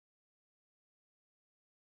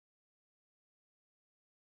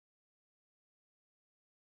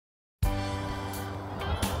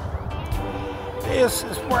This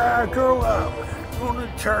is where I grew up, going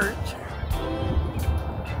to church.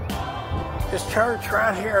 This church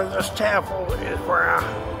right here, this chapel, is where I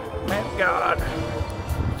met God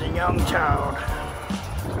as a young child.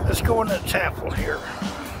 Let's go in the chapel here.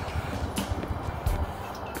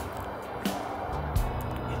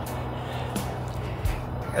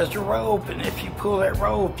 There's a rope, and if you pull that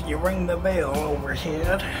rope, you ring the bell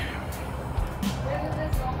overhead.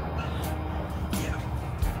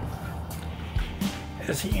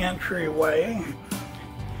 It's the entryway.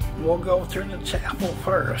 We'll go through the chapel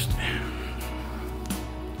first.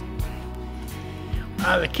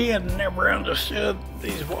 As a kid, I never understood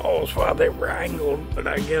these walls why they were angled, but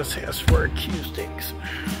I guess that's for acoustics.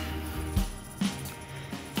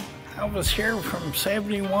 I was here from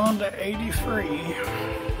 71 to 83. And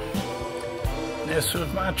this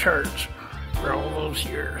was my church for all those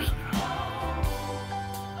years.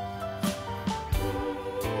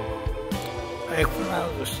 Back when I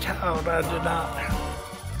was a child, I did not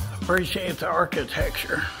appreciate the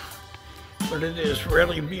architecture, but it is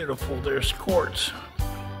really beautiful. There's courts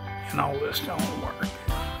and all this stonework.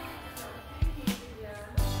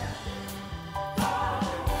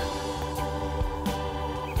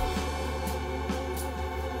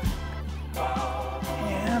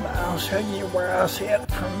 And I'll show you where I sat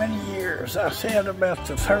for many years. I sat about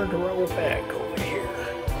the third row back over here.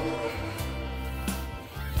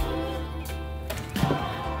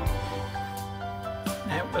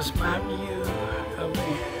 That was my view of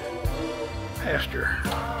the pastor.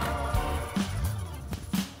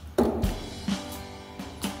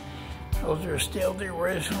 Those are still the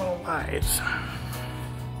original lights.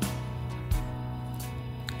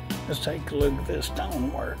 Let's take a look at this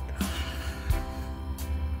stonework.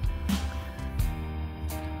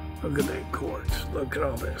 Look at that quartz. Look at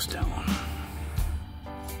all that stone.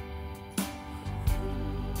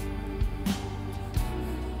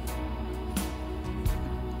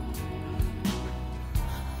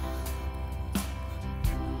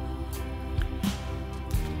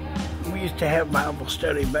 We used to have Bible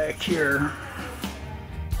study back here.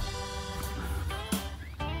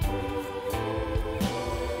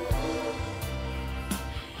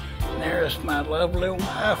 There's my lovely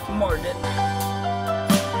wife, Morgan.